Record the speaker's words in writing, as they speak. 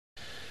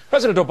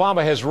President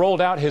Obama has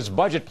rolled out his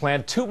budget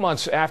plan 2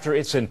 months after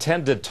its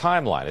intended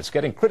timeline. It's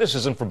getting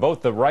criticism from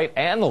both the right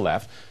and the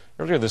left.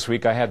 Earlier this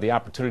week, I had the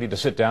opportunity to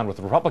sit down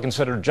with Republican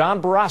Senator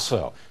John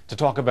Barrasso to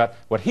talk about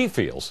what he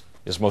feels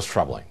is most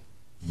troubling.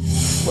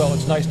 Well,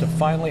 it's nice to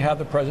finally have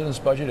the president's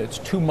budget. It's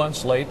 2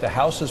 months late. The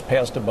House has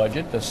passed a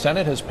budget. The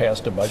Senate has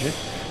passed a budget.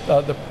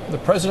 The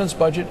president's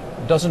budget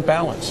doesn't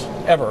balance,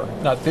 ever.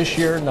 Not this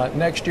year, not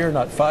next year,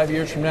 not 5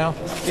 years from now.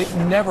 It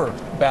never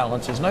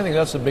balances, and I think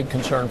that's a big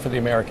concern for the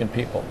American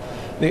people.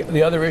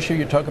 The other issue,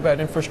 you talk about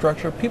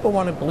infrastructure, people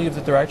want to believe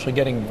that they're actually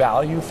getting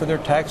value for their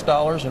tax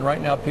dollars, and right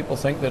now people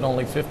think that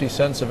only 50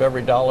 cents of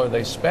every dollar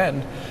they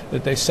spend,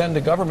 that they send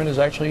to government, is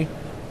actually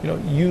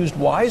used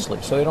wisely,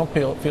 so they don't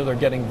feel they're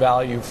getting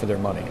value for their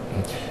money.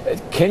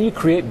 Can you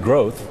create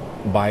growth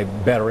by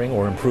bettering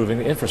or improving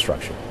the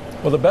infrastructure?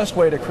 Well, the best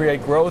way to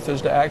create growth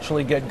is to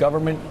actually get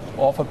government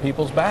off of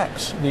people's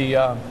backs.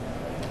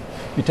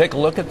 You take a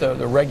look at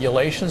the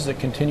regulations that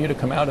continue to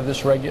come out of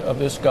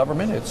this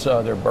government.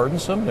 They're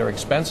burdensome, they're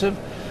expensive,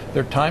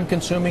 they're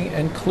time-consuming,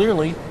 and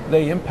clearly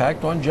they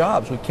impact on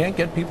jobs. We can't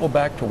get people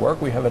back to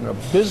work. We have an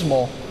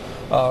abysmal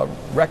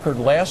record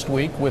last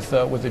week with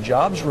the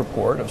jobs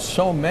report of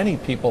so many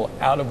people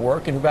out of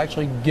work and who've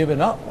actually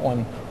given up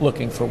on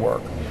looking for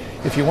work.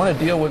 If you want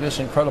to deal with this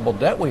incredible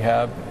debt we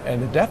have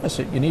and the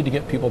deficit, you need to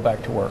get people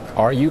back to work.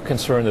 Are you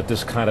concerned that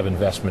this kind of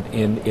investment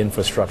in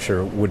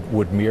infrastructure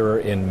would mirror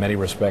in many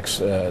respects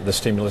the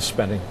stimulus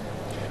spending?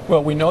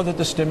 Well, we know that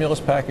the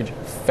stimulus package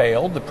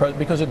failed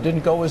because it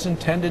didn't go as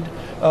intended,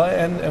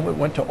 and it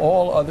went to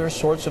all other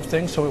sorts of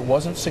things, so it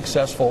wasn't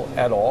successful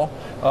at all.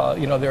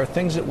 There are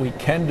things that we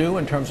can do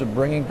in terms of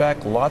bringing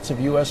back lots of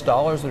U.S.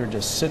 dollars that are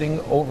just sitting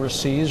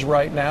overseas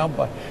right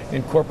now,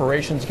 in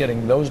corporations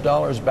getting those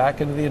dollars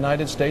back into the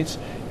United States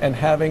and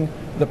having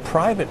the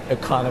private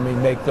economy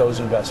make those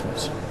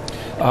investments.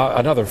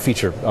 Another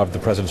feature of the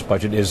president's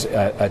budget is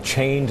a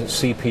chained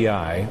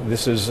CPI.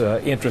 This is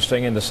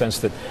interesting in the sense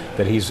that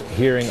he's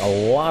hearing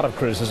a lot of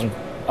criticism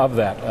of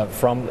that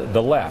from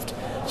the left.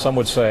 Some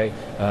would say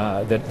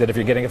that if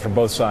you're getting it from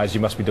both sides, you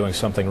must be doing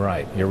something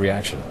right. Your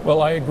reaction?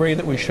 Well, I agree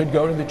that we should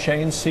go to the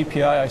chained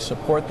CPI. I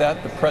support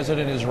that. The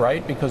president is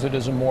right because it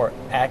is a more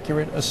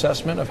accurate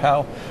assessment of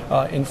how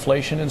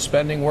inflation and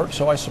spending work,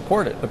 so I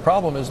support it. The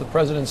problem is the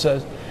president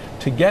says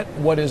to get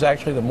what is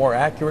actually the more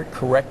accurate,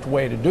 correct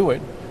way to do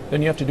it,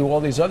 then you have to do all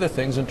these other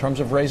things in terms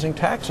of raising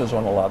taxes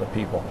on a lot of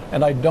people.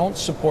 And I don't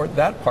support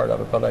that part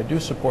of it, but I do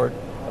support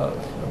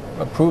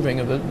approving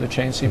of the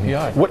chain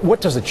CPI.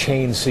 What does a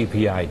chain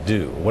CPI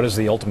do? What is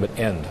the ultimate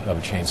end of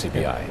a chain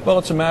CPI? Well,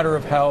 it's a matter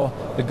of how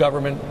the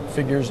government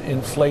figures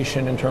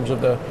inflation in terms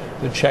of the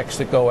checks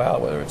that go out,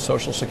 whether it's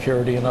Social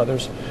Security and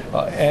others,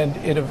 and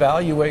it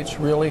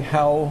evaluates really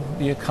how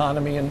the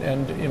economy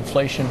and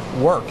inflation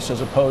works,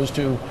 as opposed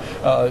to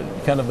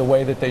kind of the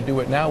way that they do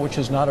it now, which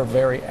is not a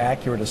very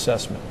accurate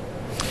assessment.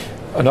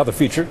 Another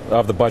feature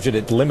of the budget,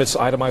 it limits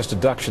itemized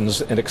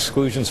deductions and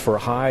exclusions for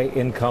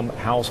high-income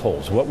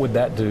households. What would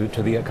that do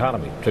to the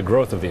economy, to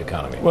growth of the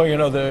economy?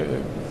 Well,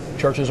 the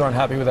churches aren't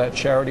happy with that,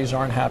 charities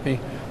aren't happy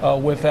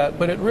with that,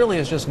 but it really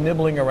is just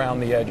nibbling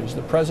around the edges.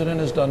 The president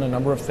has done a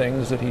number of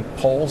things that he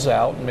polls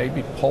out, and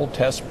maybe poll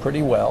tests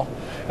pretty well,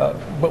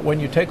 but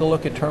when you take a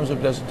look in terms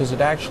of does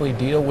it actually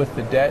deal with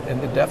the debt and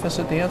the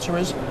deficit, the answer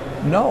is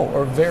no,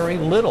 or very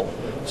little.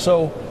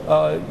 So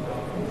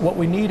what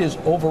we need is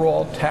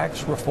overall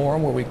tax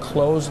reform where we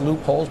close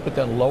loopholes but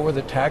then lower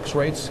the tax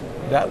rates.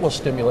 That will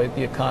stimulate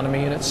the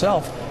economy in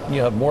itself. And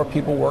you have more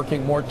people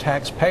working, more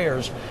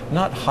taxpayers,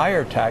 not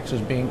higher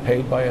taxes being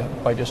paid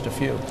by just a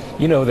few.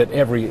 You know that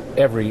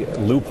every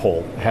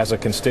loophole has a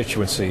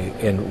constituency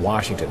in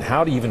Washington.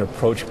 How do you even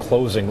approach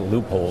closing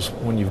loopholes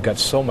when you've got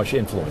so much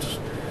influence?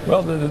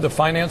 Well, the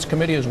Finance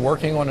Committee is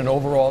working on an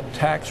overall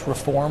tax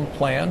reform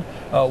plan,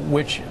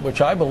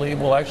 which I believe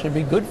will actually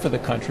be good for the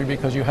country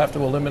because you have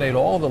to eliminate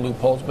all the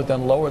loopholes but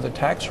then lower the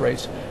tax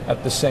rates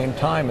at the same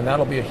time, and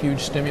that'll be a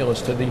huge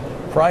stimulus to the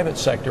private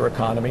sector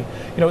economy.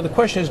 The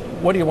question is,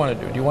 what do you want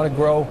to do? Do you want to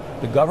grow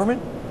the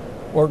government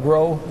or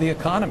grow the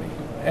economy?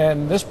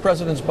 And this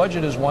president's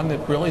budget is one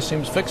that really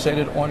seems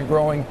fixated on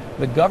growing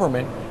the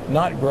government,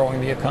 not growing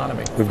the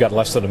economy. We've got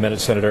less than a minute,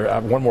 Senator.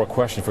 One more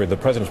question for you. The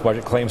president's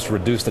budget claims to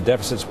reduce the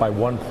deficits by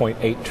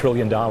 $1.8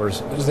 trillion.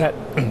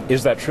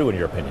 Is that true in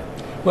your opinion?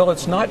 Well,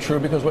 it's not true,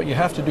 because what you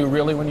have to do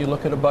really when you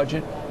look at a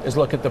budget is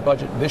look at the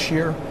budget this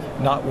year,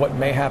 not what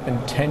may happen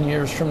 10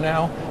 years from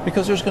now,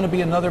 because there's going to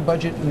be another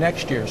budget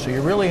next year. So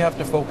you really have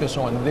to focus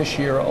on this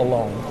year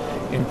alone.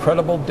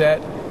 Incredible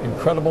debt,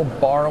 incredible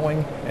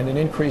borrowing, and an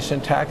increase in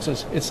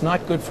taxes. It's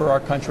not good for our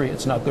country.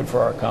 It's not good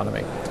for our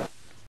economy.